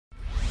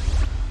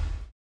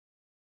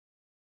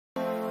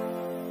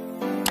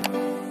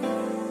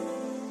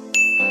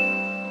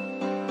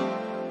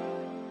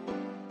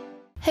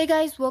Hey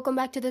guys, welcome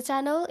back to the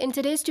channel. In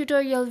today's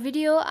tutorial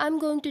video, I'm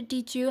going to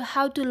teach you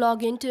how to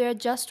log into your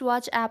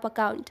JustWatch app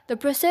account. The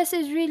process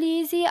is really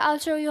easy. I'll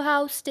show you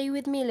how. Stay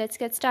with me. Let's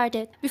get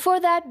started. Before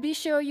that, be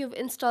sure you've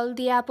installed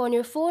the app on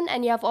your phone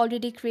and you have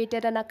already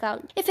created an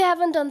account. If you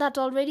haven't done that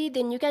already,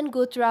 then you can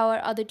go through our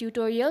other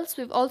tutorials.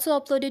 We've also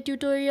uploaded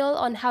tutorial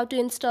on how to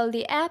install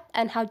the app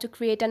and how to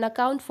create an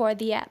account for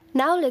the app.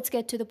 Now let's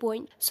get to the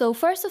point. So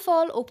first of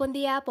all, open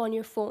the app on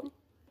your phone.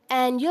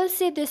 And you'll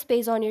see this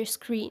page on your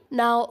screen.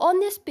 Now on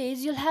this page,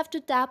 you'll have to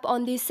tap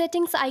on the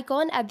settings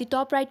icon at the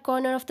top right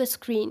corner of the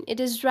screen.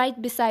 It is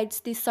right besides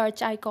the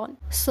search icon.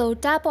 So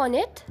tap on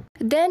it.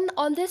 Then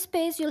on this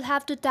page, you'll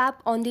have to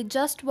tap on the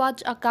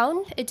JustWatch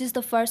account. It is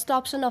the first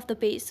option of the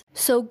page.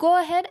 So go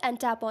ahead and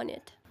tap on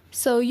it.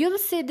 So you'll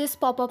see this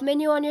pop-up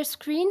menu on your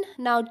screen.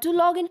 Now to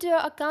log into your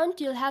account,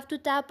 you'll have to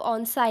tap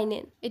on sign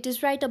in. It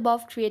is right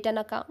above create an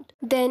account.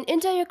 Then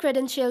enter your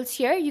credentials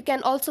here. You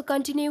can also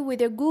continue with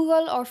your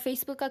Google or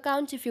Facebook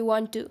account if you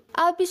want to.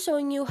 I'll be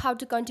showing you how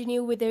to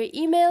continue with your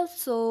email.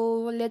 So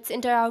let's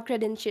enter our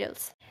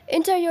credentials.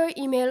 Enter your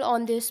email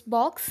on this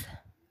box,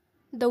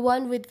 the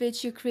one with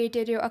which you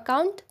created your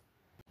account.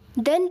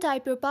 Then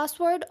type your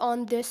password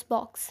on this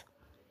box.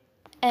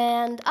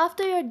 And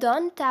after you're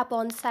done, tap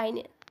on sign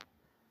in.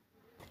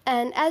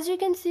 And as you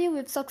can see,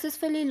 we've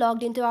successfully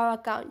logged into our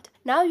account.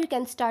 Now you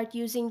can start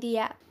using the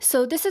app.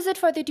 So this is it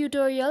for the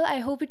tutorial. I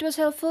hope it was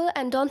helpful,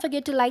 and don't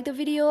forget to like the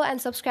video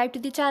and subscribe to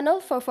the channel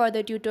for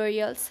further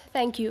tutorials.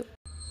 Thank you.